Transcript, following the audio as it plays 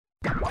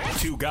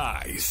Two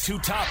guys, two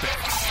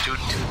topics,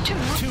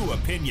 two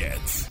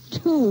opinions.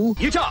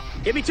 You talk.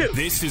 Give me two.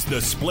 This is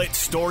the split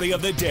story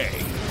of the day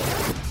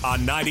on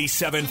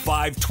 97.5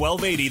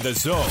 1280 The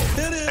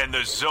Zone and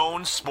The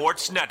Zone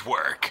Sports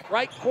Network.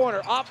 Right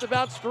corner, off the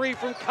bounce three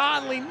from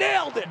Conley.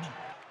 Nailed it.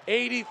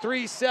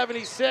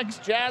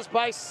 83-76. Jazz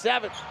by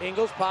 7.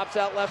 Ingles pops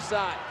out left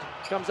side.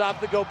 Comes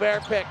off the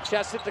Gobert pick.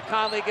 Chests it to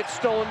Conley. Gets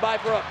stolen by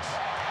Brooks.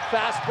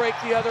 Fast break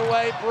the other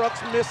way. Brooks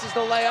misses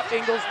the layup.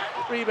 Ingles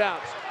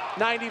rebounds.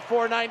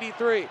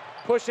 94-93.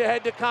 Push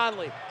ahead to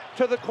Conley.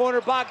 To the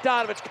corner,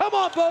 Bogdanovich. Come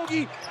on,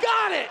 Bogey.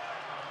 Got it.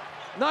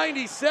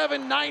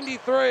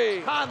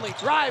 97-93. Conley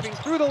driving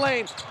through the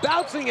lane.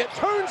 Bouncing it.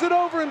 Turns it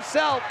over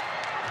himself.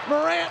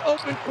 Morant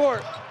open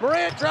court.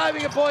 Morant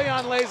driving it.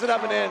 Boyan lays it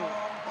up and in.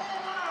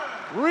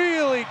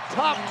 Really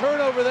tough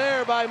turnover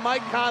there by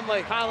Mike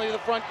Conley. Conley to the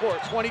front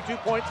court. 22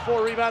 points,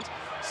 4 rebounds,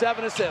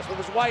 7 assists. With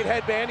his white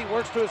headband, he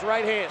works to his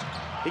right hand.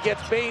 He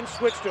gets Bain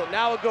switched to him.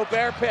 Now a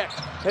Gobert pick.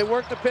 They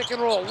work the pick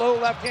and roll. Low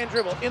left-hand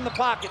dribble. In the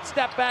pocket.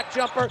 Step back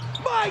jumper.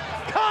 Mike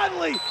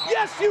Conley!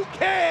 Yes, you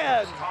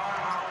can!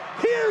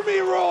 Hear me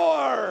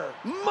roar!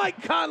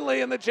 Mike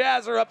Conley and the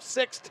Jazz are up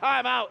 6.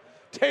 Timeout.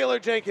 Taylor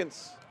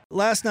Jenkins.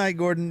 Last night,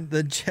 Gordon,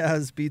 the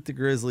Jazz beat the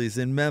Grizzlies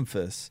in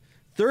Memphis.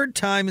 Third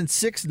time in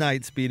 6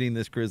 nights beating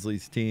this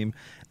Grizzlies team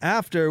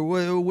after,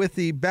 with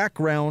the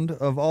background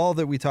of all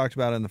that we talked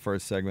about in the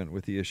first segment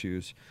with the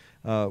issues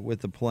with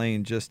the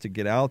plane just to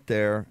get out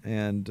there.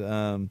 And,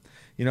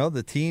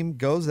 the team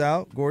goes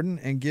out, Gordon,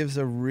 and gives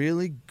a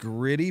really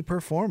gritty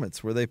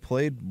performance where they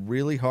played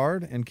really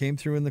hard and came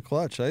through in the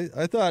clutch.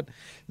 I thought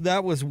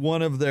that was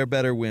one of their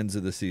better wins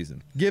of the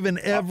season. Given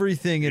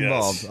everything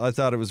involved, yes. I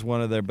thought it was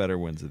one of their better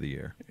wins of the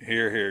year.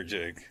 Hear,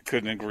 Jake.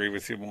 Couldn't agree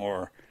with you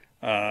more.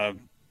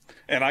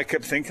 And I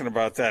kept thinking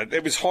about that.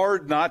 It was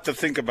hard not to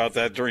think about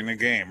that during the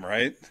game,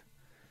 right?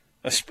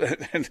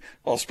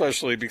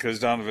 Especially because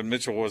Donovan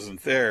Mitchell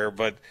wasn't there.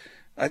 But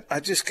I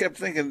just kept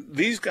thinking,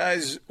 these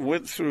guys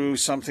went through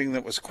something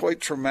that was quite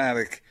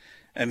traumatic,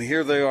 and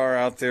here they are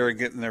out there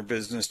getting their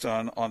business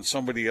done on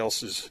somebody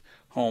else's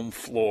home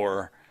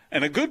floor.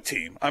 And a good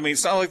team. I mean,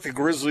 it's not like the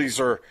Grizzlies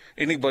are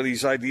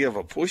anybody's idea of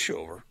a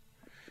pushover.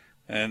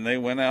 And they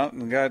went out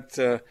and got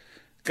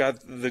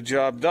the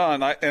job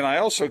done. I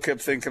also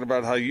kept thinking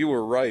about how you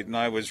were right and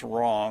I was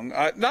wrong.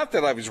 Not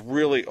that I was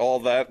really all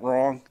that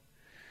wrong,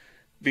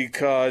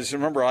 because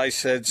remember I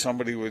said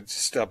somebody would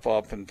step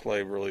up and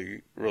play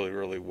really, really,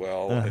 really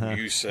well, and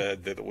you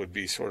said that it would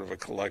be sort of a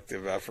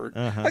collective effort.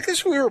 I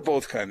guess we were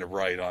both kind of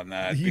right on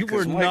that. You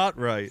were not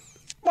right.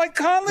 Mike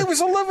Conley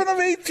was 11 of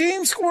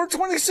 18, scored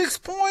 26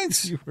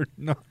 points. You were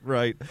not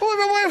right.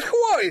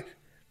 Why?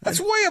 That's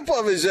way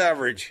above his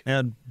average.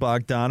 And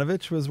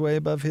Bogdanovich was way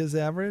above his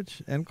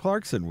average, and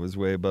Clarkson was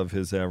way above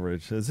his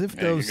average. As if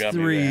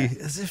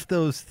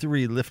those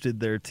three lifted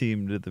their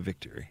team to the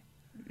victory.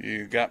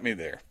 You got me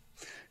there.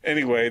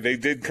 Anyway, they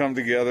did come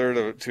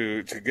together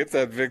to get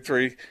that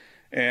victory,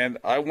 and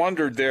I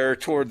wondered there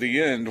toward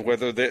the end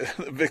whether the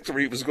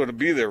victory was going to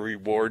be their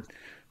reward,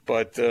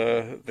 but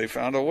they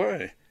found a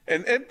way.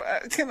 And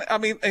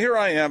here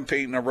I am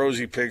painting a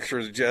rosy picture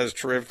of the Jazz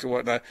terrific and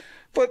whatnot,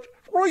 but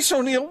Royce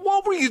O'Neal,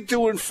 what were you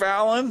doing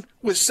fouling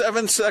with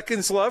 7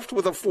 seconds left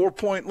with a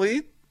 4-point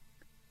lead?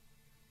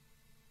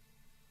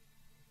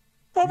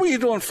 What were you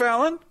doing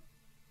fouling?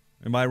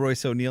 Am I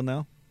Royce O'Neal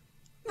now?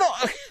 No.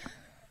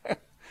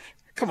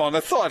 Come on,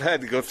 the thought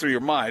had to go through your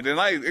mind. And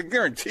I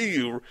guarantee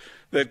you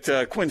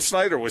that Quinn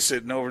Snyder was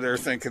sitting over there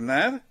thinking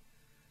that.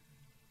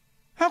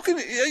 How can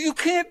you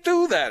can't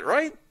do that,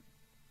 right?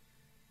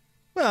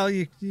 Well,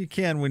 you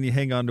can when you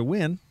hang on to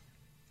win.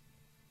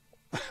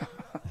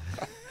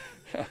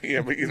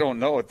 Yeah, but you don't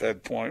know at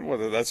that point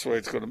whether that's the way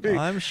it's going to be.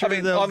 I'm sure.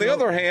 On the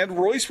other hand,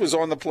 Royce was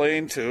on the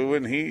plane too,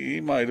 and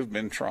he might have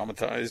been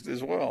traumatized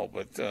as well.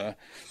 But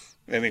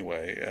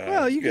anyway,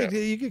 well,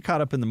 you get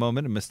caught up in the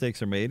moment, and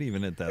mistakes are made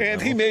even at that. And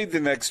level. He made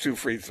the next 2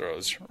 free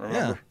throws.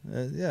 Remember?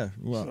 Yeah.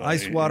 Well, so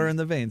ice water in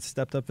the veins,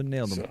 stepped up and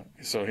nailed them.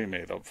 So he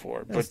made up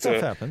for it. Yeah, but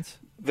stuff happens.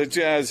 The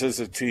Jazz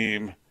as a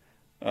team,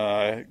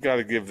 got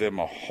to give them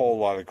a whole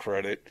lot of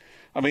credit.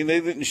 I mean, they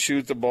didn't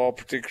shoot the ball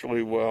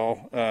particularly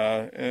well,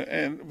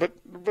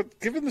 but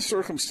given the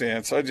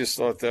circumstance, I just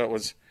thought that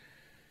was,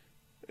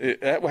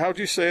 how'd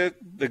you say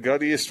it? The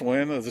guttiest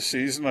win of the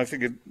season. I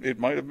think it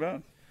might have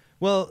been.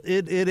 Well,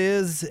 it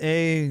is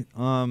a,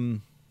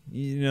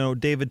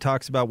 David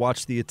talks about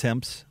watch the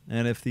attempts,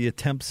 and if the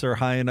attempts are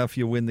high enough,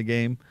 you win the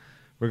game,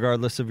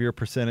 regardless of your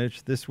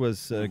percentage. This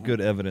was good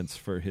evidence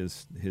for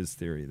his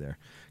theory there,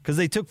 because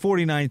they took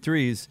 49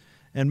 threes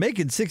and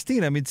making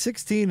 16. I mean,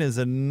 16 is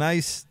a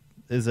nice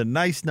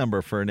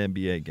number for an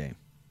NBA game.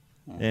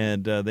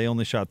 And they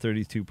only shot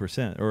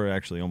 32%, or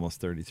actually almost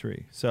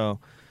 33. So,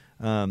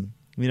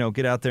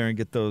 get out there and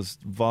get those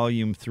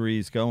volume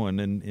threes going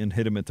and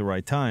hit them at the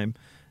right time,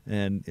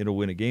 and it'll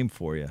win a game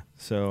for you.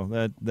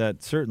 So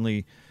that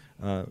certainly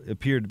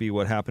appeared to be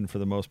what happened for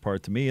the most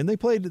part to me. And they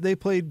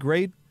played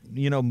great,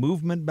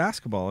 movement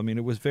basketball. I mean,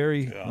 it was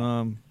very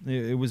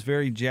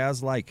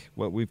Jazz-like,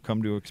 what we've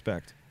come to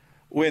expect.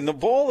 when the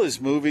ball is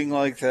moving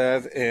like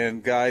that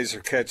and guys are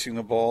catching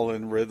the ball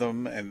in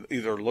rhythm and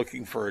either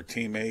looking for a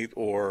teammate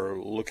or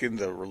looking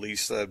to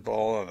release that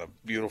ball on a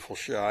beautiful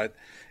shot,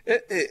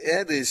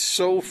 it is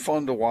so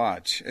fun to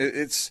watch.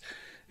 It's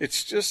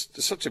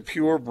just such a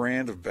pure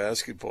brand of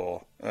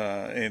basketball.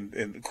 And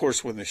of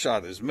course, when the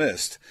shot is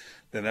missed,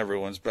 then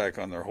everyone's back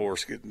on their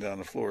horse getting down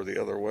the floor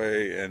the other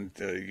way, and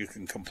you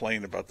can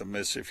complain about the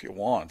miss if you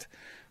want.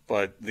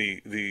 But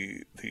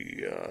the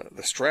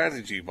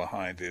strategy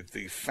behind it,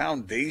 the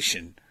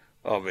foundation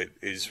of it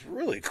is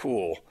really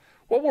cool.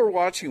 What we're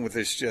watching with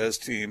this Jazz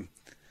team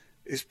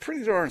is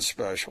pretty darn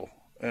special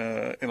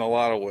in a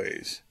lot of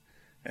ways.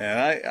 And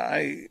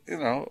I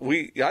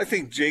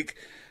think, Jake,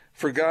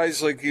 for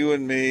guys like you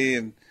and me,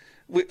 and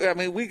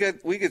we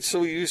get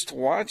so used to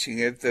watching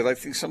it that I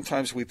think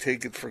sometimes we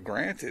take it for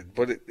granted.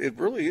 But it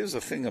really is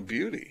a thing of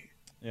beauty.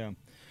 Yeah.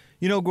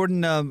 You know,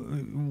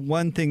 Gordon,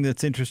 one thing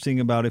that's interesting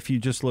about if you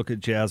just look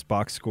at Jazz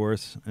box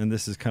scores, and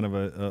this is kind of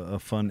a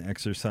fun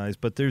exercise,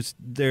 but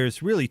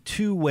there's really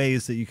two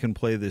ways that you can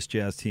play this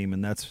Jazz team,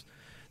 and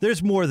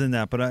there's more than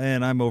that,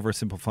 and I'm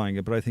oversimplifying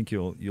it, but I think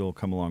you'll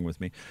come along with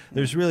me.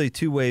 There's really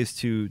two ways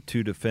to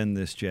defend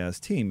this Jazz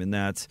team, and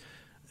that's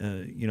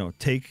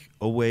take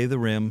away the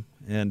rim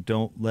and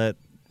don't let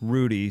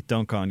Rudy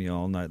dunk on you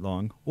all night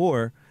long,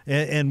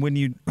 and when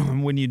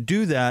you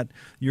do that,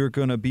 you're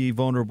going to be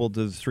vulnerable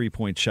to the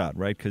 3-point shot,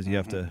 right? Because you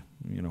have to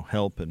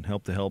help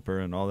the helper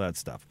and all that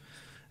stuff,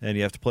 and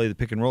you have to play the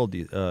pick and roll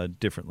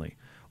differently.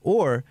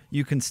 Or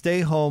you can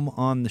stay home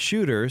on the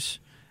shooters,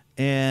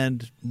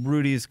 and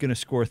Rudy's going to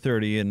score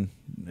 30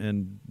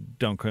 and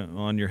dunk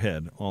on your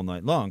head all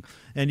night long,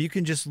 and you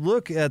can just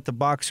look at the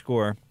box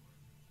score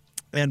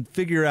and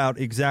figure out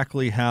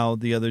exactly how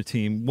the other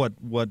team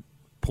what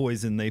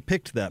poison they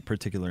picked that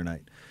particular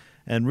night.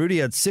 And Rudy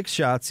had 6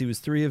 shots. He was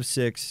 3 of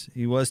 6.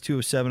 He was 2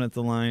 of 7 at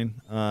the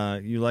line.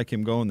 You like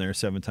him going there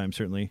 7 times,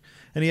 certainly.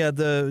 And he had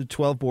the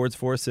 12 boards,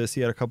 4 assists.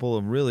 He had a couple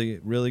of really,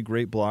 really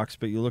great blocks.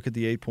 But you look at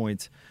the 8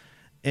 points,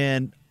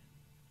 and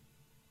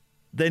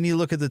then you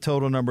look at the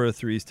total number of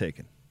threes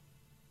taken.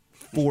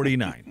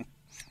 49.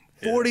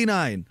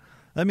 49.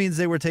 That means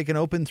they were taking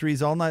open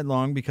threes all night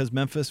long because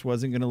Memphis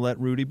wasn't going to let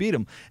Rudy beat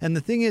them. And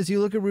the thing is, you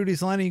look at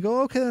Rudy's line and you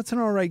go, okay, that's an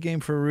all right game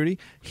for Rudy.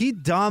 He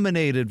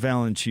dominated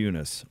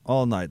Valanciunas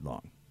all night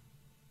long.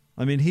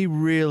 I mean, he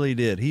really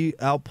did. He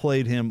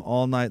outplayed him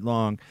all night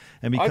long.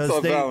 And because I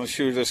thought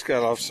Valanciunas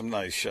got off some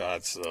nice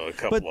shots, though, a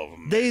couple of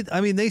them.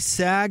 They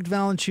sagged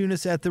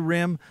Valanciunas at the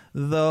rim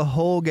the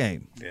whole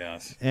game.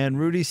 Yes. And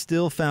Rudy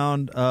still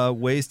found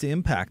ways to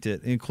impact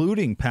it,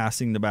 including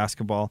passing the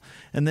basketball.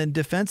 And then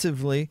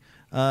defensively,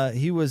 I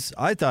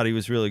thought he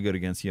was really good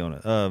against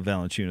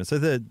Valanciunas. I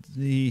thought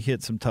he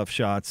hit some tough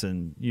shots,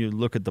 and you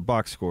look at the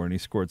box score, and he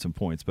scored some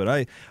points. But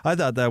I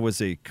thought that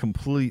was a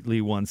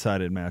completely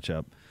one-sided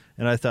matchup.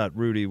 And I thought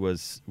Rudy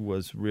was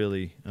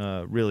really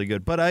really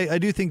good. But I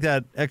do think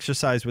that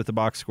exercise with the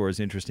box score is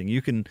interesting.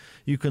 You can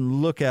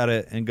look at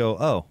it and go,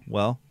 oh,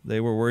 well, they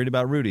were worried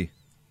about Rudy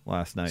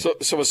last night.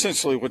 So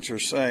essentially what you're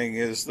saying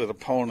is that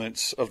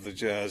opponents of the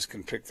Jazz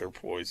can pick their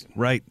poison.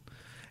 Right.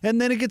 And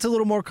then it gets a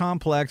little more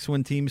complex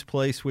when teams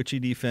play switchy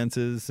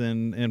defenses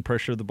and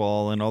pressure the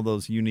ball and all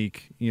those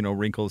unique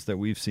wrinkles that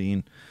we've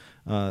seen.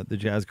 The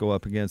Jazz go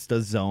up against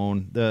a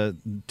zone. The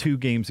 2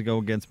 games ago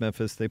against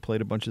Memphis, they played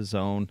a bunch of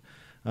zone.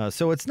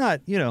 So it's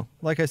not,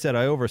 like I said,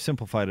 I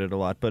oversimplified it a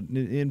lot, but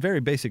in very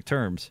basic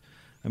terms,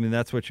 I mean,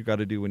 that's what you got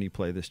to do when you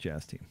play this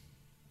Jazz team.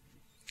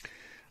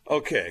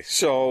 Okay,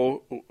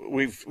 so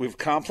we've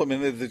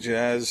complimented the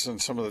Jazz on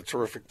some of the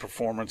terrific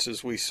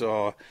performances we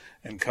saw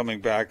and coming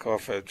back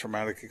off a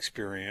traumatic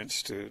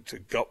experience to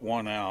gut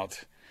one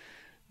out.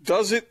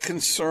 Does it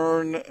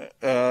concern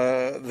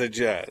the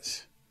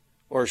Jazz,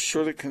 or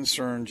should it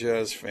concern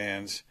Jazz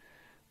fans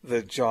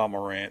that Ja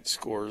Morant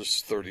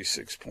scores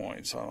 36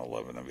 points on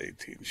 11 of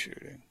 18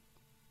 shooting?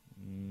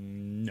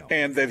 No.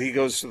 And that he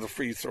goes to the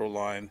free throw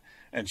line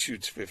and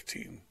shoots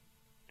 15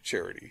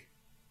 charity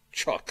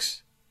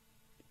chucks?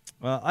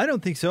 I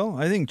don't think so.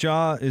 I think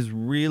Ja is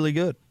really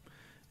good.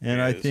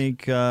 And I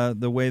think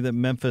the way that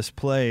Memphis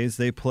plays,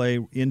 they play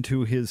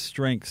into his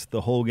strengths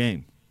the whole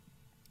game.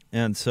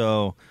 And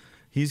so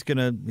he's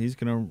gonna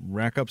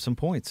rack up some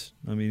points.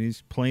 I mean,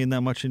 he's playing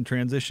that much in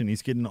transition.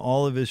 He's getting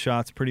all of his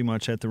shots pretty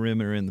much at the rim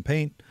or in the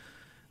paint.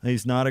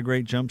 He's not a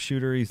great jump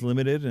shooter. He's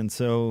limited, and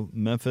so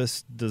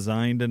Memphis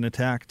designed an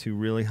attack to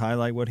really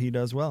highlight what he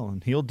does well,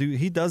 and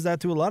he does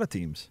that to a lot of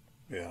teams.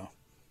 Yeah.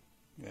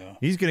 Yeah.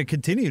 He's going to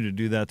continue to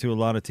do that to a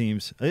lot of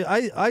teams.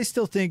 I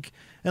still think,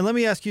 and let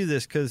me ask you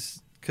this,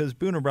 because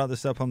Booner brought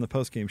this up on the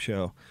postgame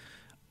show.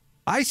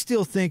 I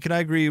still think, and I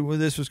agree with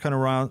this was kind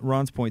of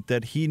Ron's point,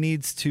 that he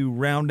needs to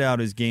round out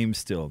his game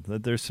still.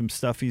 That there's some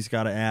stuff he's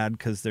got to add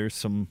because there's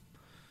some,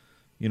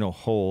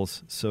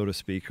 holes, so to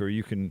speak, or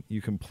you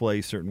can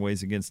play certain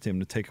ways against him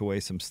to take away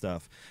some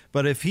stuff.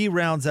 But if he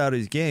rounds out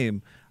his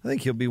game, I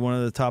think he'll be one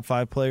of the top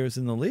 5 players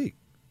in the league.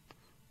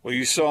 Well,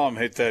 you saw him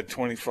hit that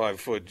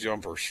 25-foot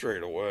jumper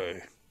straight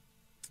away.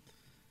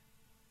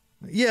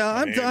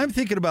 Yeah, I'm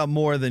thinking about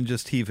more than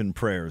just heaving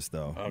prayers,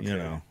 though.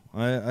 Okay.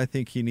 I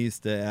think he needs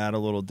to add a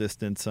little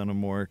distance on a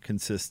more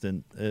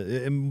consistent,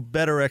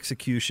 better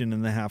execution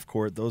in the half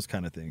court, those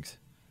kind of things.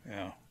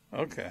 Yeah.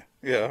 Okay.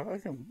 Yeah,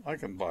 I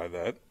can buy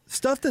that.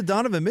 Stuff that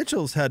Donovan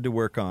Mitchell's had to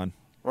work on.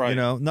 Right.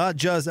 Not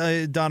just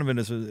Donovan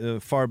is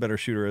a far better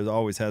shooter, as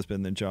always has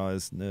been, than Ja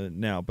is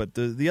now. But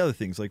the other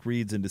things like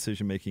reads and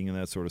decision making and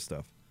that sort of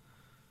stuff.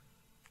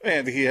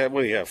 And he had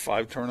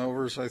 5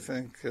 turnovers, I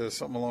think,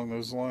 something along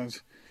those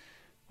lines.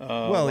 He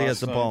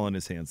has the ball in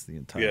his hands the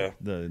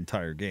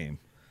entire game.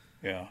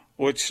 Yeah,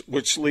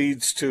 which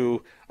leads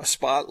to a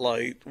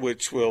spotlight,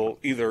 which will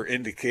either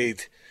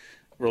indicate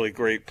really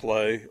great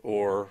play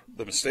or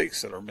the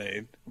mistakes that are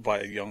made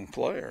by a young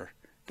player.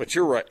 But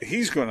you're right.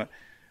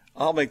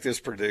 I'll make this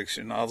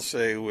prediction. I'll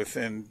say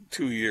within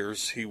 2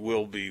 years he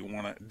will be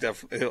one of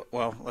definitely.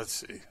 Well, let's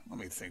see. Let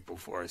me think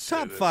before I say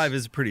Top this. 5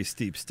 is a pretty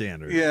steep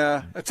standard.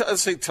 Yeah, I'd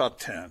say top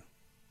 10.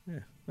 Yeah.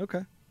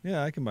 Okay.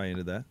 Yeah, I can buy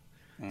into that.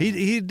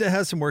 He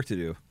has some work to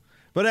do,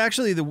 but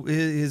actually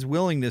his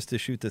willingness to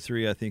shoot the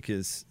 3, I think,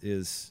 is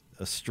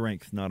a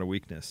strength, not a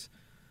weakness,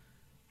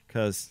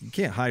 because you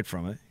can't hide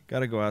from it.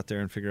 Got to go out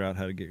there and figure out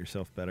how to get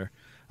yourself better.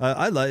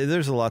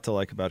 There's a lot to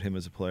like about him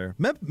as a player.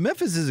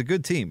 Memphis is a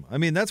good team. I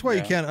mean, that's why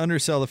you can't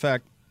undersell the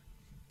fact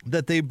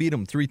that they beat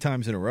them 3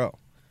 times in a row,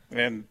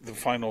 and the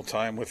final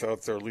time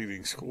without their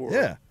leading scorer.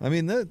 Yeah, I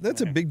mean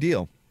that's a big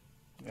deal.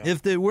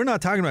 Yeah. We're not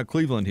talking about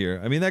Cleveland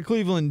here. I mean, that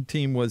Cleveland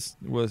team was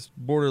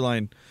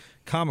borderline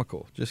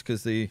comical just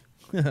because they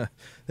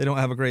don't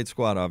have a great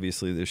squad,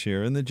 obviously, this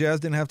year. And the Jazz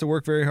didn't have to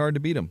work very hard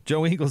to beat them.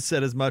 Joe Ingles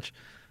said as much,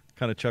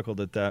 kind of chuckled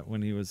at that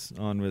when he was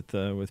on with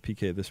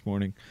PK this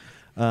morning.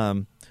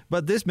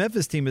 But this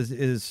Memphis team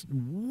is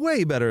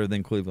way better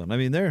than Cleveland. I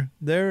mean,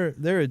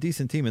 they're a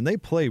decent team, and they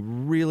play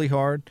really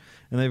hard,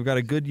 and they've got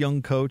a good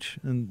young coach,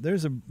 and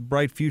there's a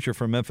bright future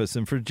for Memphis.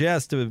 And for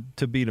Jazz to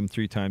beat them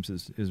 3 times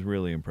is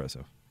really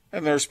impressive.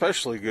 And they're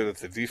especially good at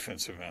the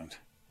defensive end.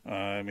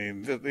 I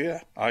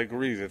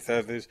agree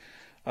that is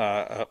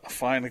a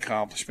fine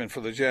accomplishment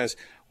for the Jazz.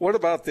 What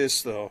about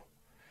this, though?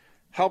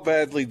 How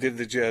badly did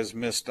the Jazz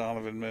miss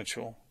Donovan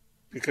Mitchell?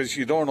 Because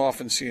you don't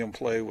often see him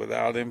play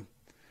without him.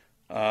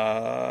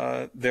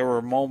 There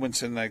were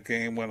moments in that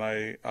game when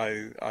it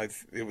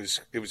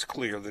was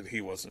clear that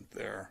he wasn't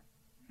there,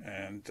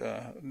 and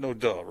no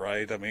duh,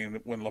 right? I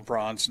mean, when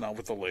LeBron's not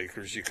with the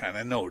Lakers, you kind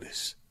of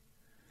notice.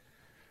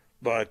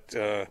 But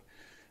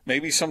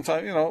maybe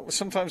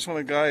sometimes when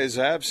a guy is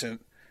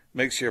absent,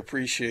 makes you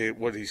appreciate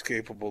what he's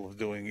capable of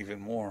doing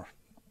even more.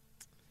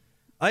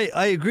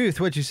 I agree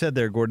with what you said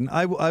there, Gordon.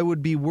 I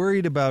would be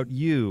worried about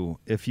you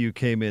if you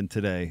came in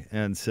today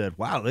and said,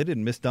 wow, they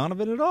didn't miss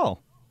Donovan at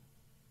all.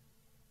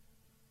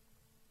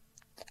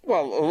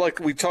 Well, like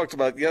we talked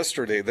about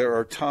yesterday, there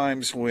are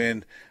times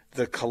when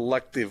the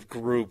collective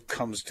group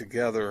comes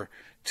together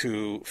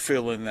to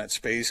fill in that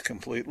space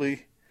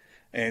completely.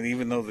 And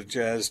even though the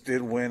Jazz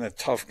did win a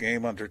tough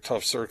game under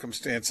tough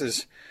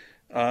circumstances,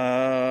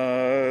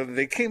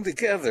 they came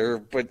together,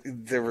 but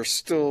there were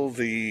still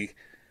the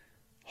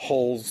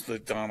holes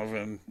that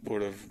Donovan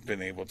would have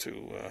been able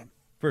to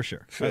for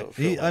sure. Fill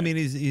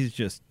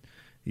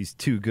He's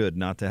too good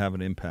not to have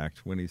an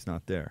impact when he's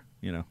not there.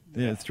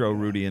 Throw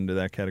Rudy into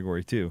that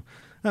category too.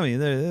 I mean,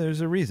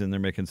 there's a reason they're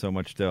making so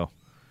much dough.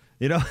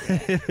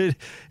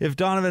 If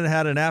Donovan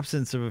had an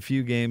absence of a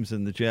few games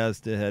and the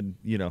Jazz had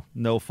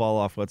no fall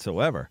off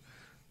whatsoever,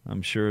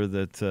 I'm sure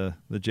that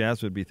the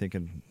Jazz would be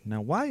thinking,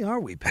 now why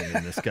are we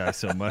paying this guy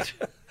so much?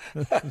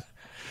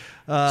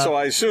 So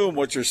I assume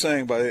what you're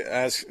saying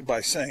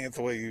by saying it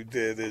the way you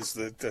did is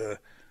that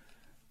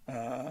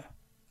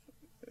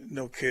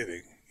no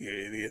kidding, you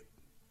idiot.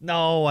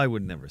 No, I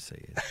would never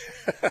say it.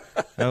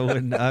 I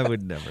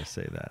would never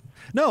say that.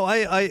 No,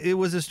 it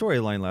was a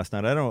storyline last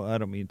night. I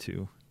don't mean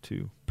to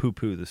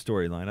poo-poo the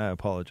storyline. I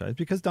apologize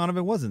because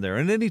Donovan wasn't there.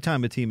 And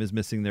anytime a team is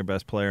missing their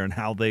best player and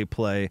how they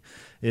play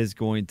is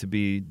going to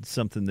be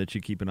something that you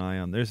keep an eye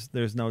on.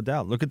 There's no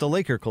doubt. Look at the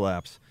Laker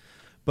collapse.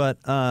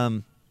 But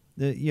Donovan,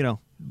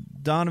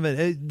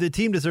 the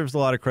team deserves a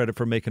lot of credit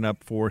for making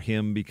up for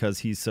him because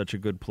he's such a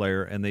good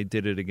player, and they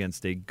did it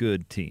against a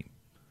good team.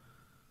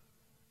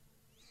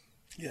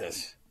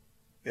 Yes.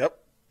 Yep.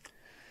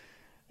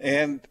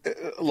 And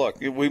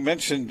look, we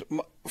mentioned,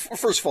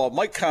 first of all,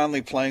 Mike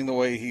Conley playing the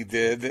way he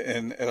did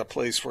and at a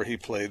place where he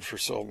played for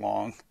so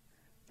long.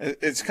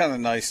 It's kind of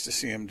nice to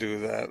see him do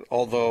that,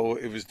 although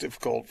it was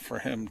difficult for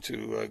him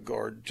to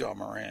guard Ja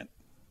Morant.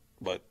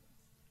 But,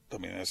 I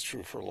mean, that's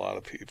true for a lot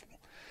of people.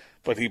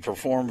 But he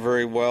performed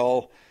very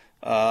well.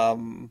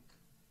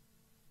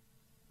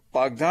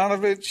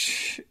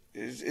 Bogdanovich,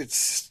 it's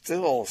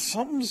still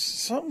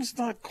something's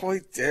not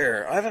quite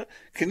there.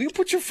 Can you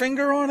put your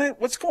finger on it?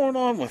 What's going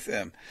on with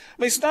him?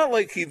 I mean, it's not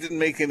like he didn't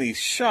make any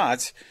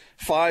shots.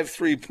 5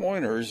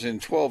 3-pointers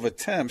in 12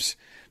 attempts.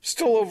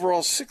 Still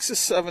overall 6 of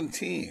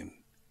 17.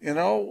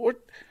 What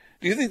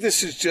do you think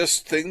this is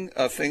just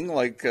a thing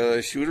like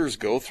shooters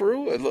go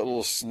through, a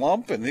little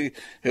slump, and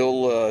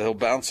he'll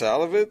bounce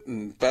out of it,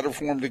 and better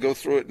for him to go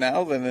through it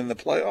now than in the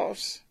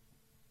playoffs?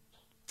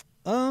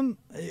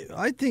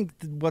 I think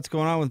what's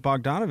going on with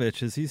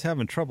Bogdanovich is he's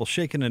having trouble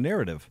shaking a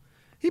narrative.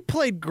 He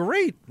played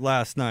great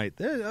last night.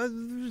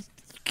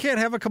 Can't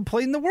have a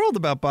complaint in the world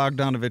about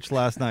Bogdanovich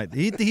last night.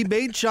 He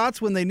made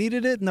shots when they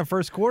needed it in the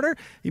first quarter.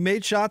 He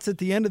made shots at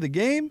the end of the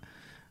game.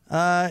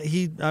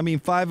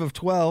 5 of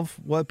 12.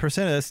 What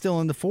percent? That's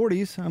still in the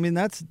 40s. I mean,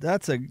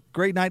 that's a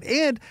great night.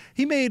 And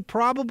he made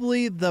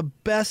probably the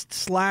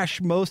best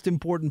 / most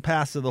important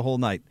pass of the whole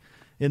night.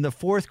 In the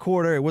fourth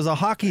quarter, it was a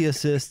hockey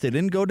assist. It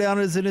didn't go down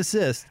as an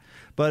assist,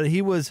 but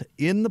he was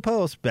in the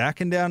post,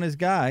 backing down his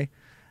guy,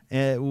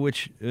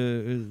 which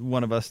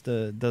one of us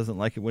doesn't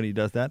like it when he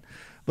does that.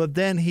 But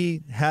then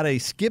he had a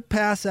skip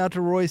pass out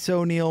to Royce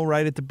O'Neal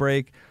right at the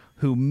break,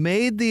 who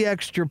made the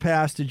extra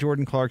pass to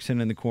Jordan Clarkson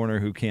in the corner,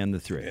 who canned the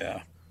three.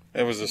 Yeah,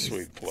 it was a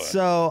sweet play.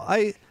 So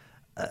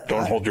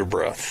don't hold your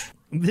breath.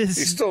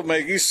 He's still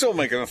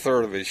making a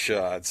third of his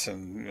shots,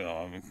 and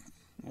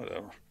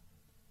whatever.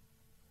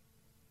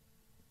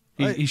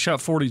 He shot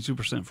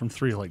 42% from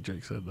three, like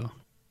Jake said, though.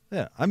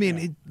 Yeah, I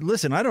mean,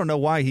 listen, I don't know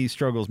why he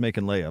struggles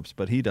making layups,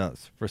 but he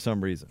does for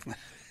some reason.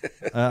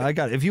 I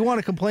got it. If you want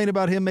to complain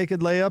about him making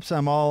layups,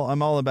 I'm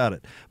all about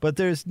it. But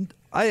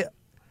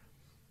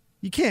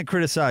you can't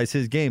criticize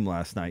his game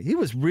last night. He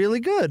was really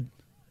good.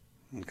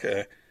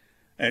 Okay,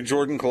 and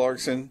Jordan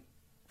Clarkson,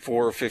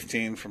 4 of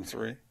 15 from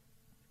three.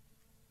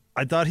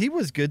 I thought he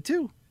was good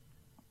too.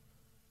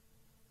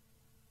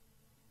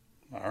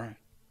 All right.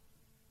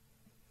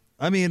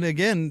 I mean,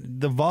 again,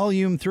 the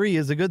volume 3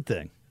 is a good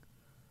thing.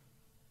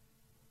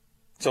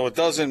 So it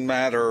doesn't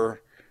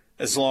matter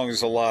as long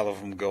as a lot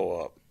of them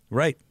go up.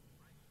 Right.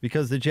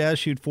 Because the Jazz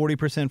shoot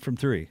 40% from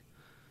 3.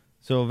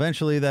 So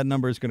eventually that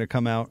number is going to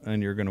come out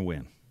and you're going to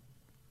win.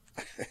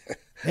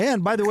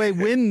 And, by the way,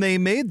 when they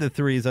made the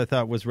threes, I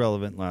thought was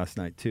relevant last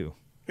night, too.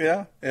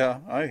 Yeah,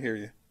 I hear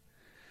you.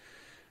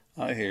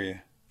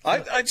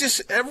 I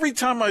just, every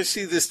time I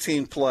see this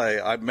team play,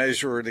 I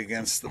measure it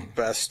against the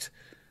best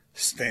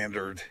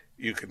standard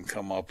you can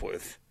come up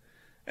with.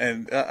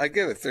 And I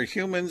get it. They're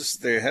humans.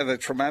 They had a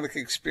traumatic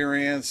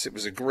experience. It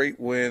was a great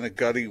win, a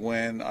gutty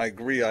win. I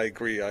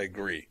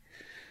agree.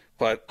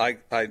 But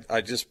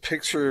I just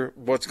picture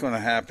what's going to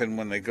happen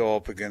when they go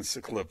up against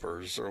the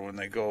Clippers or when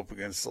they go up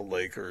against the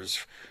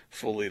Lakers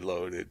fully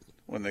loaded,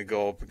 when they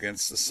go up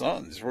against the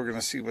Suns. We're going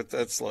to see what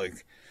that's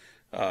like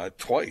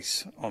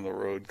twice on the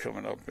road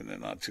coming up in the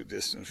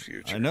not-too-distant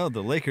future. I know.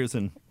 The Lakers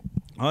and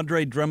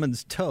Andre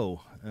Drummond's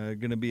toe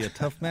going to be a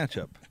tough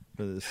matchup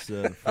for this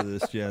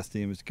Jazz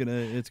team.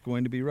 It's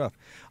going to be rough.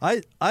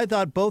 I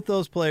thought both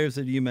those players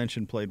that you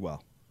mentioned played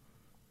well.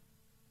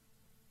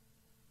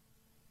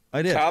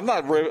 I did. I'm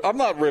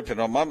not ripping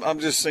them. I'm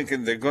just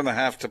thinking they're going to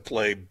have to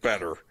play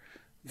better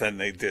than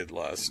they did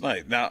last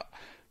night. Now,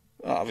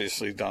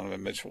 obviously,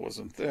 Donovan Mitchell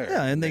wasn't there.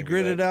 Yeah, and they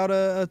gritted out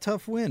a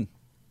tough win.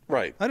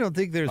 Right. I don't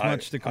think there's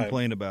much to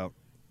complain about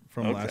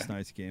from last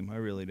night's game. I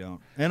really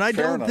don't. And I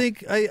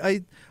think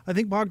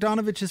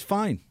Bogdanovich is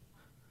fine.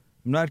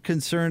 I'm not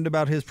concerned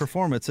about his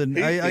performance, and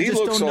I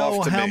just don't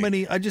know how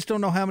many. I just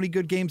don't know how many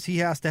good games he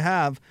has to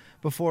have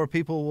before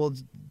people will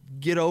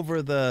get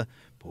over the.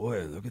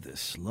 Boy, look at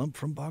this slump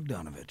from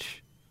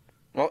Bogdanovich.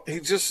 Well, he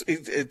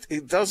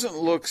doesn't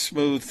look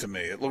smooth to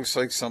me. It looks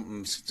like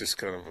something's just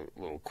kind of a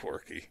little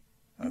quirky.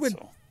 That's went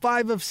all.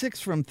 5 of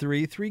 6 from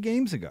 3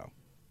 games ago.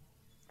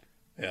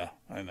 Yeah,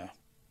 I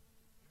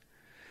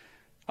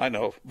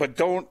know. But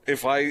don't,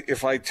 if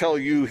I tell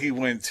you he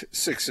went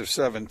 6 of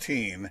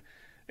 17,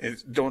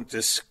 don't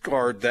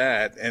discard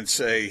that and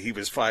say he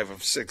was 5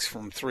 of 6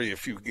 from 3 a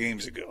few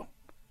games ago.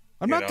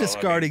 I'm not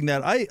discarding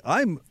that.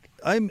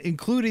 I'm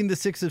including the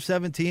 6 of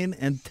 17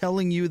 and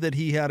telling you that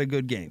he had a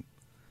good game.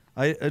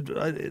 His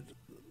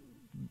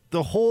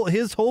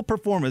whole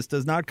performance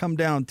does not come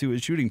down to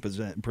his shooting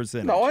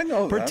percentage. No, I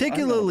know that.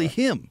 Particularly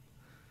him.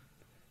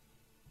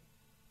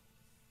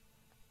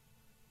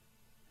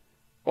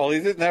 Well, he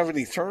didn't have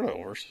any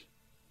turnovers.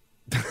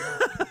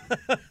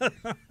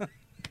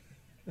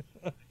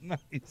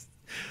 Nice.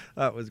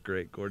 That was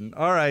great, Gordon.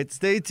 All right,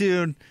 stay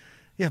tuned.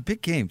 Yeah,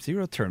 big game,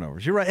 0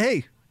 turnovers. You're right.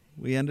 Hey,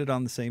 we ended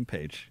on the same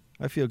page.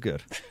 I feel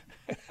good.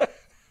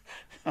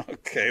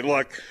 Okay,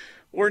 look,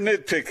 we're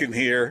nitpicking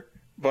here,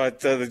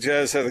 but the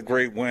Jazz had a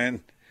great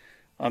win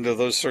under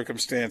those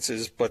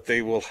circumstances, but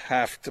they will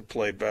have to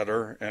play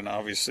better. And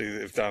obviously,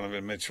 if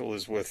Donovan Mitchell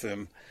is with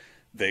them,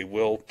 they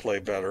will play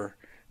better.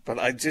 But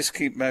I just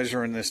keep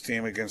measuring this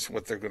team against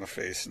what they're going to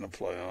face in the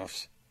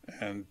playoffs.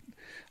 And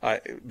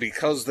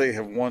because they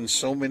have won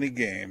so many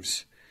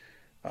games,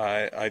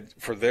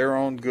 for their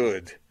own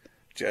good,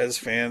 Jazz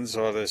fans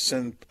ought to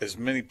send as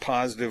many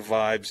positive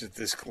vibes at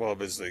this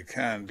club as they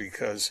can,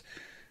 because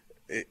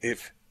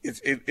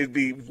it'd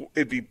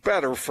be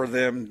better for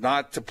them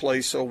not to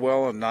play so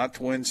well and not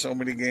to win so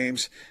many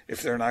games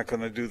if they're not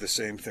going to do the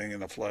same thing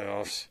in the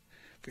playoffs.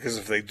 Because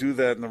if they do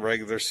that in the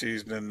regular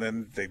season and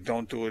then they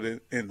don't do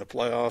it in the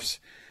playoffs,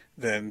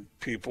 then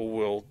people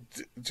will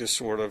just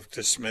sort of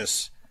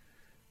dismiss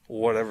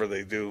whatever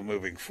they do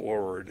moving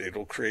forward.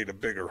 It'll create a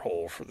bigger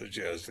hole for the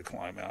Jazz to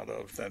climb out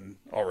of than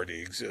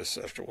already exists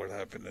after what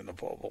happened in the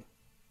bubble.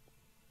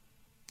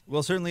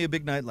 Well, certainly a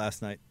big night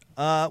last night.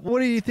 What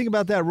do you think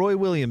about that? Roy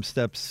Williams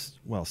steps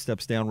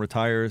down,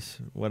 retires,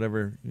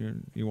 whatever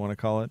you want to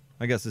call it.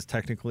 I guess it's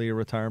technically a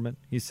retirement.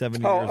 He's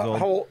 70 years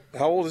old.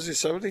 How old is he?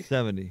 70?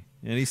 70.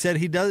 And he said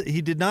he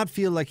did not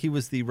feel like he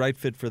was the right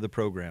fit for the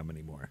program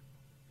anymore.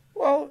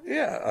 Well,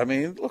 yeah. I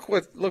mean, look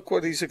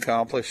what he's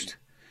accomplished,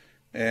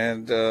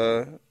 and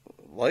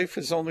life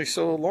is only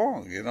so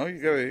long. He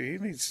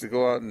needs to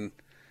go out and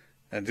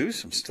do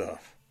some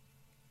stuff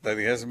that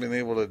he hasn't been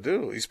able to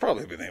do. He's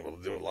probably been able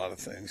to do a lot of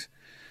things,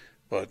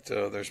 but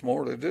there's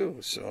more to do.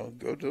 So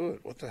go do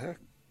it. What the heck?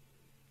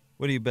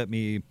 What do you bet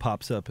me he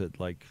pops up at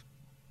like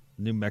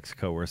New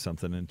Mexico or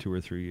something in 2 or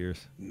 3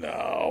 years?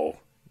 No,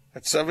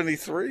 at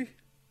 73.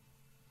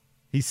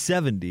 He's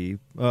 70,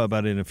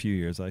 about in a few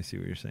years. I see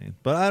what you're saying.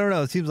 But I don't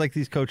know. It seems like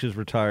these coaches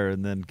retire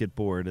and then get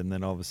bored, and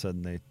then all of a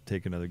sudden they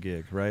take another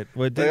gig, right?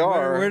 Where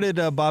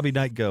did Bobby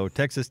Knight go?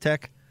 Texas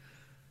Tech?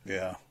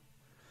 Yeah.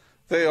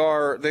 They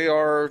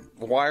are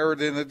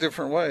wired in a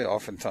different way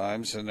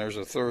oftentimes, and there's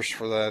a thirst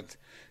for that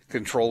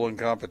control and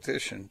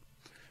competition.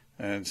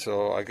 And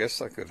so I guess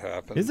that could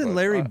happen. Isn't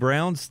Larry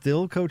Brown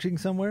still coaching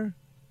somewhere?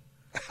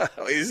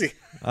 Is he?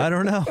 I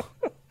don't know.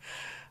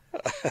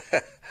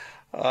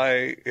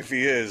 If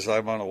he is,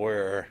 I'm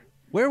unaware.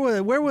 Where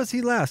was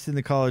he last in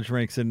the college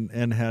ranks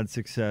and had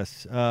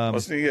success?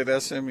 Wasn't he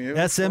at SMU?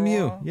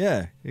 SMU,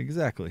 yeah,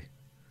 exactly.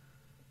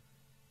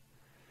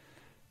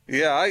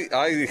 Yeah, I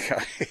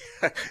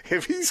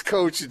if he's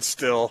coaching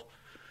still,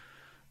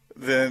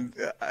 then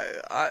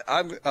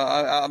I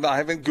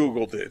haven't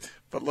Googled it,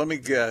 but let me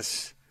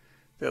guess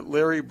that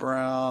Larry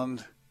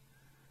Brown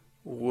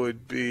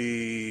would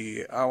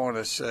be, I want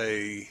to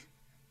say,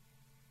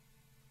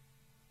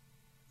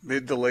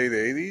 mid to late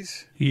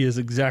 80s? He is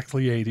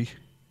exactly 80.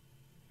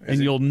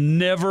 You'll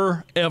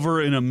never, ever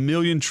in a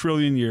million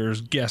trillion years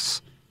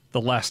guess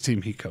the last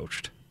team he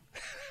coached.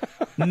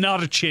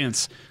 Not a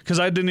chance, because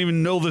I didn't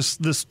even know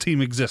this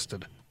team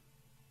existed.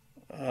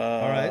 All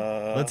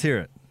right, let's hear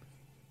it.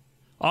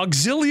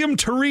 Auxilium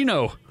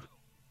Torino.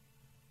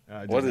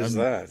 What is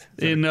that?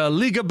 In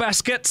Liga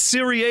Basket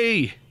Serie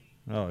A.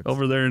 Oh,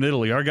 over there in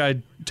Italy. Our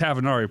guy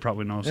Tavanari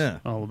probably knows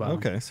all about him.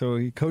 Okay, so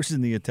he coached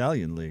in the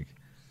Italian league.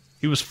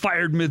 He was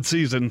fired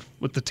mid-season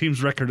with the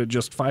team's record at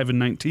just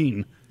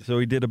 5-19. So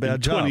he did a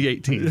bad job.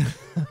 2018.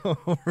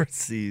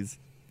 Overseas.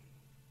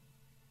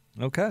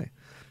 Okay,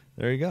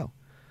 there you go.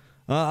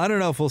 I don't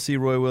know if we'll see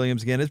Roy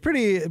Williams again. It's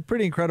pretty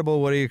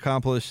incredible what he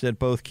accomplished at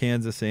both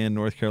Kansas and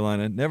North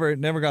Carolina.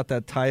 Never got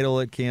that title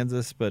at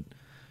Kansas, but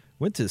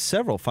went to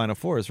several Final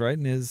Fours, right,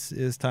 in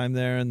his time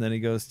there, and then he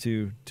goes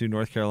to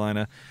North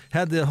Carolina.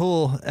 Had the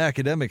whole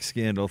academic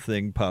scandal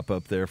thing pop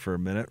up there for a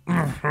minute.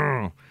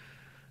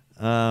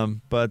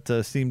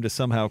 But seemed to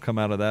somehow come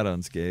out of that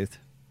unscathed.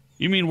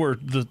 You mean where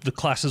the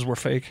classes were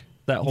fake?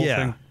 That whole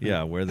thing?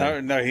 Yeah, where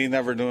they... No, he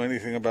never knew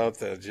anything about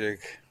that,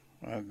 Jake.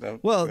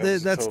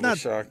 That's not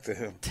shock to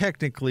him.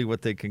 Technically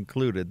what they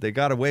concluded. They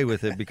got away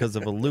with it because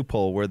of a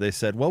loophole where they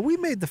said, well, we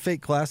made the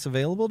fake class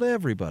available to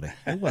everybody.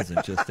 It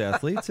wasn't just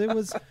athletes. It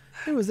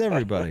was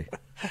everybody.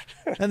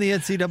 And the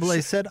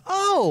NCAA said,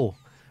 oh,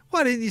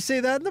 why didn't you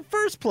say that in the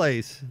first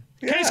place?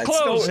 Case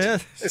closed.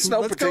 It's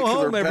no Let's particular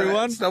go home,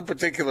 everyone. It's no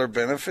particular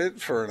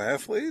benefit for an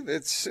athlete.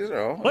 It's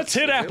Let's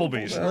hit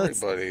Applebee's.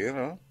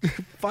 Everybody,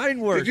 Fine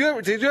work.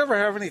 Did you ever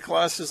have any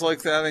classes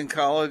like that in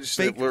college?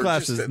 Fake that were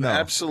classes, just an no.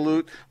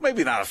 absolute,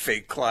 maybe not a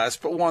fake class,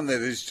 but one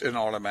that is an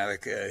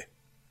automatic A.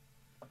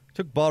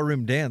 Took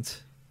ballroom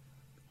dance.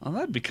 Oh,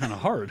 that'd be kind of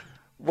hard.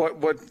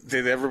 What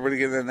did everybody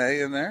get an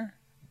A in there?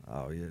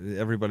 Oh, yeah,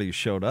 everybody who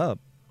showed up.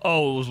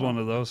 Oh, it was one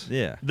of those.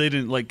 Yeah. They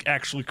didn't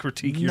actually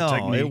critique your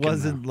technique. No, it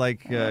wasn't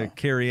like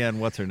Carrie Ann,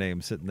 what's her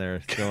name, sitting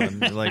there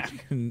going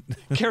like.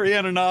 Carrie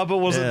Ann Inaba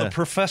wasn't the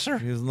professor.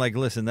 He was like,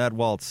 listen, that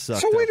waltz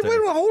sucked. So wait,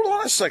 hold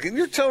on a second.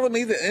 You're telling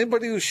me that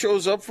anybody who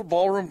shows up for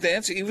ballroom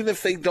dance, even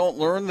if they don't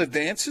learn the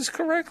dances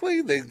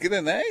correctly, they get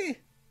an A?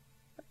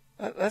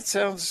 That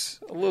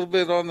sounds a little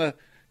bit on the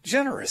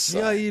generous side.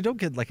 Yeah, you don't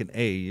get like an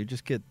A. You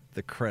just get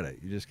the credit.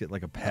 You just get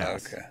like a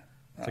pass. Okay.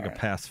 It's like a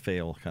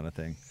pass-fail kind of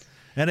thing.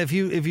 And if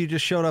you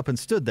just showed up and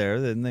stood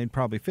there, then they'd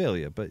probably fail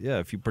you. But yeah,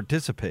 if you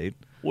participate,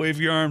 wave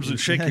your arms and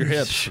shake your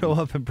hips, show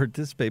up and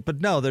participate. But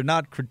no, they're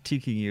not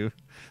critiquing you.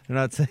 They're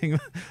not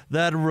saying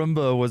that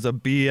Roomba was a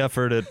B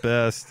effort at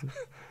best.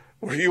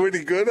 Were you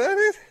any good at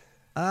it?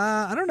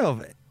 I don't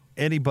know if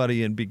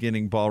anybody in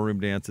beginning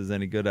ballroom dance is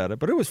any good at it,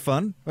 but it was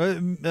fun.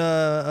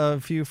 A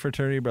few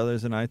fraternity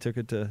brothers and I took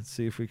it to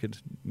see if we could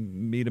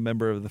meet a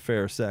member of the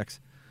fair sex.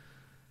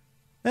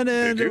 And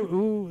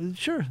then,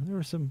 sure, there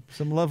were some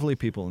lovely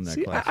people in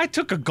that class. I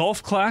took a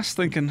golf class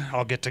thinking,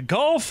 I'll get to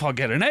golf, I'll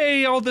get an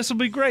A, this will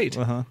be great.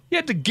 Uh-huh. You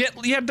had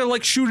to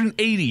shoot an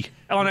 80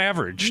 on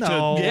average.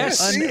 No,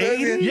 yes. An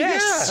 80?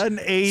 Yes. An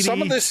 80?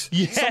 Some of this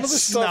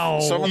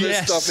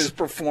stuff is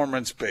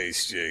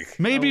performance-based, Jake.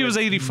 Maybe it was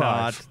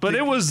 85, but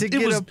it was... To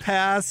get a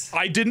pass?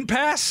 I didn't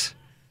pass.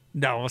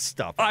 No,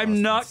 stop.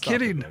 I'm not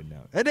kidding. Right now.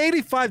 At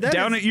 85,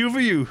 Down at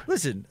UVU.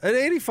 Listen, at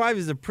 85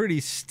 is a pretty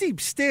steep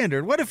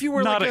standard. What if you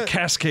were Not at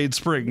Cascade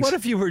Springs. What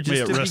if you were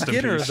just May it a rest in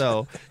beginner, peace.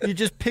 though? You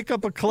just pick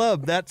up a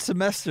club that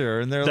semester,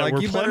 and they're There like,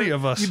 were you plenty better,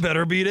 of us. You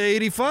better be to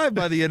 85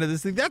 by the end of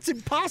this thing. That's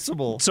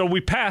impossible. So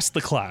we passed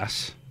the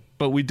class,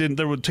 but we didn't.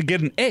 To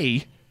get an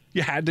A,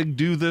 you had to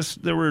do this.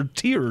 There were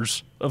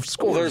tiers of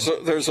scores.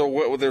 Well, there's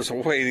a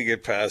way to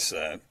get past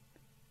that.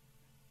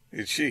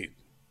 You cheat.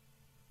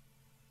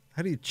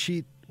 How do you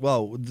cheat?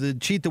 Well,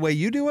 cheat the way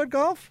you do at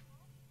golf?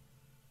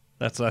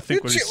 That's, I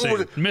think, what he's saying.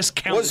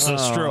 Miscount the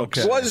strokes.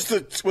 okay.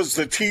 Was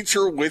the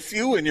teacher with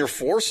you and you're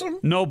forcing?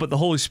 No, but the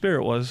Holy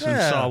Spirit was and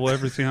Yeah. saw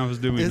everything I was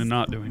doing and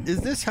not doing.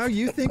 Is this how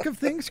you think of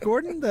things,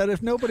 Gordon? That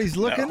if nobody's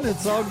looking,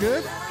 it's all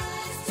good?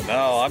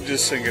 No, I'm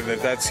just thinking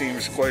that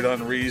seems quite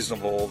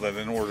unreasonable. That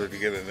in order to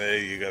get an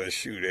A, you got to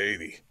shoot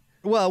 80.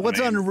 Well,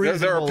 what's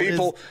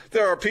unreasonable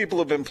There are people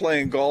who've been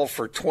playing golf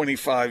for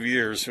 25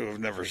 years who have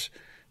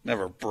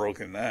never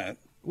broken that.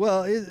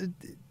 Well,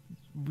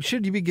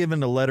 should you be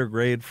given a letter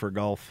grade for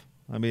golf?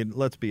 I mean,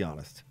 let's be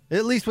honest.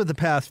 At least with the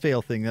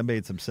pass-fail thing, that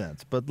made some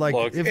sense. But like,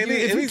 Look, if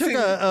you took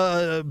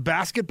a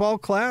basketball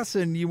class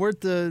and you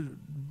weren't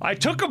I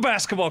took a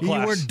basketball class.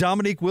 you weren't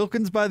Dominique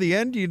Wilkins by the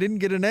end, you didn't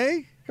get an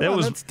A? Come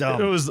on, that's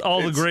dumb. It was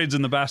all the grades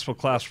in the basketball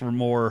class were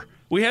more.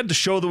 We had to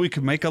show that we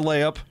could make a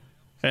layup,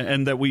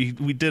 and that we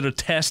did a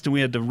test, and we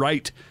had to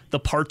write the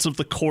parts of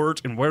the court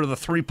and where the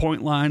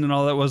 3-point line and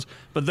all that was.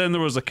 But then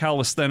there was a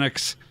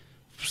calisthenics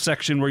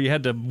section where you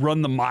had to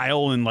run the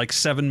mile in like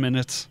 7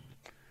 minutes.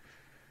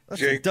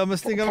 That's Jake, the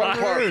dumbest thing I've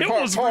ever heard. It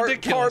was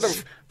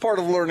ridiculous. Part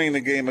of learning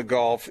the game of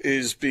golf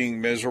is being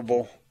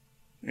miserable,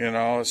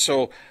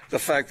 So the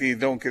fact that you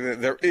don't get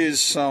it, there is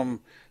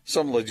some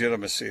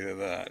legitimacy to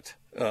that.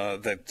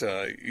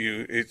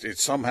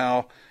 It's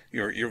somehow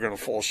you're going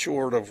to fall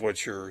short of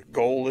what your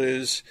goal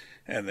is,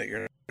 and that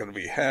you're going to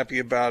be happy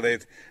about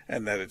it,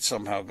 and that it's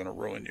somehow going to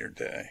ruin your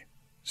day.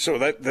 So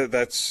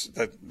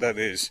that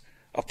is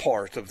a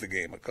part of the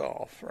game of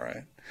golf,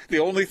 right? The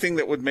only thing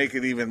that would make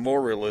it even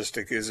more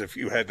realistic is if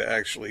you had to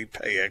actually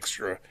pay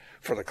extra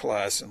for the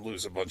class and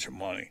lose a bunch of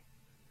money.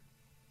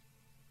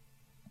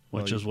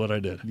 Which is what I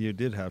did. You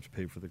did have to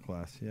pay for the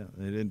class. Yeah,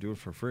 they didn't do it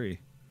for free.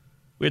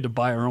 We had to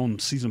buy our own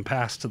season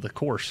pass to the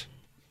course.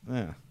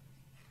 Yeah.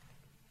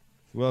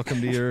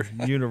 Welcome to your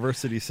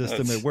university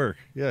system at work.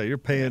 Yeah, you're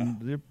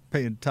paying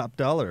top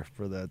dollar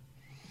for that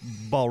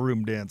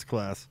ballroom dance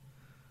class.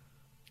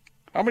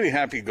 How many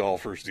happy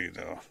golfers do you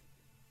know?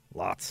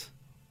 Lots.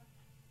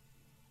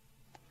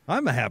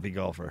 I'm a happy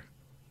golfer.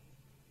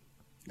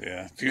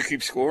 Yeah. Do you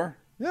keep score?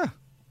 Yeah.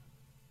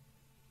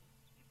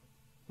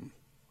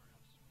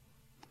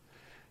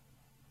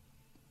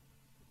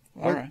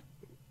 All right.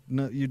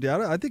 No, you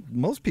doubt it? I think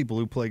most people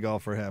who play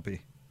golf are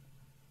happy.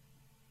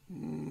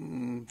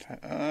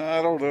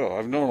 I don't know.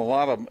 I've known a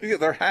lot of them. Yeah,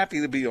 they're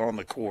happy to be on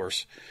the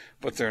course,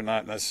 but they're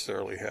not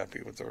necessarily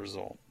happy with the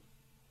result.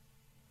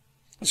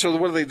 So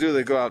what do?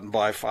 They go out and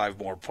buy 5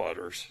 more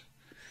putters,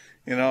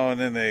 and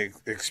then they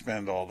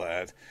expend all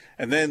that.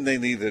 And then they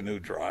need a new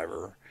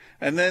driver.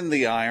 And then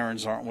the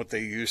irons aren't what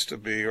they used to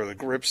be, or the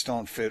grips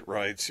don't fit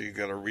right, so you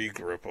got to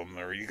re-grip them,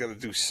 or you got to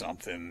do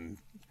something.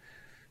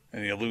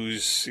 And you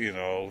lose,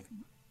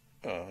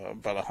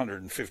 about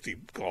 150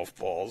 golf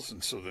balls,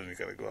 and so then you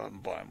got to go out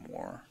and buy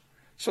more.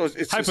 So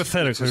it's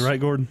hypothetically, just, right,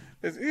 Gordon?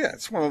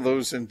 It's one of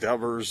those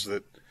endeavors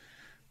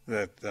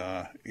that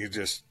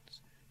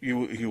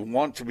you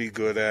want to be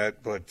good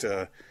at, but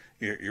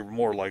you're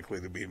more likely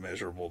to be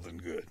miserable than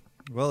good.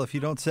 Well, if you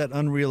don't set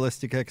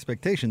unrealistic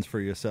expectations for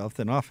yourself,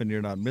 then often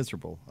you're not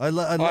miserable. I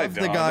love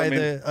the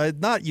guy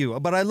not you,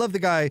 but I love the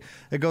guy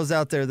that goes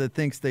out there that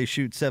thinks they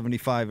shoot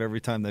 75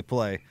 every time they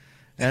play.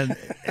 And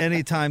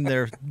anytime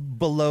they're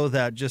below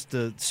that, just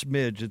a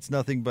smidge, it's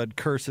nothing but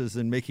curses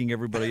and making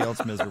everybody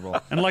else miserable.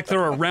 And like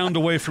they're a round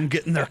away from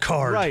getting their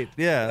card. Right,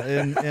 yeah.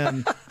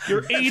 And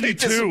you're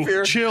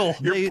 82. Chill.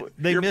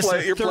 They miss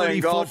a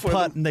 30-foot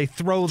putt and they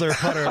throw their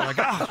putter like,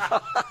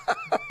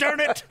 darn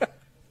it.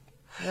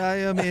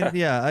 I mean,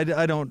 yeah,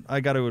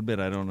 I got to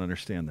admit, I don't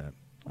understand that.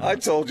 I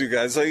told you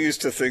guys, I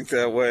used to think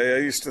that way. I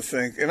used to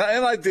think, and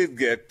I did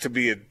get to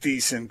be a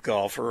decent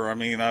golfer. I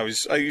mean, I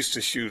used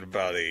to shoot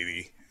about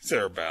 80.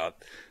 Thereabout,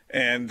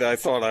 and I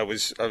thought I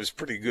was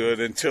pretty good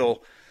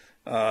until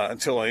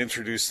I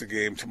introduced the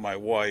game to my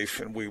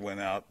wife, and we went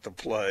out to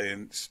play,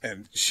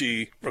 and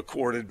she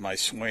recorded my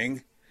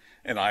swing,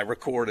 and I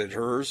recorded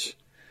hers,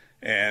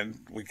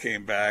 and we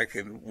came back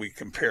and we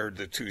compared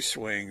the two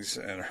swings,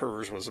 and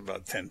hers was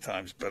about 10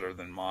 times better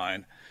than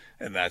mine,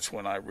 and that's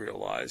when I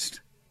realized,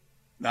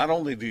 not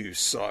only do you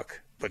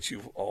suck, but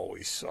you've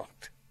always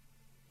sucked.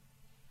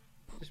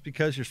 Just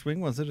because your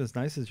swing wasn't as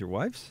nice as your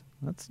wife's?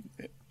 That's.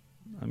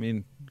 I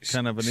mean,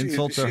 kind of an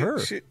insult to her.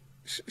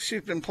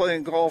 She's been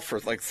playing golf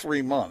for like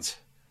 3 months.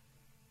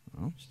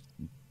 Well,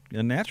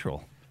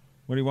 unnatural.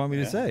 What do you want me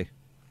to say?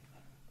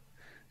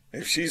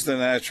 If she's the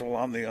natural,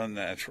 I'm the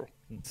unnatural.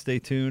 Stay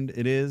tuned.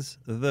 It is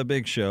The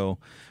Big Show.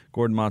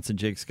 Gordon Monson,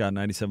 Jake Scott,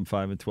 97.5 and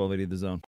 1280 The Zone.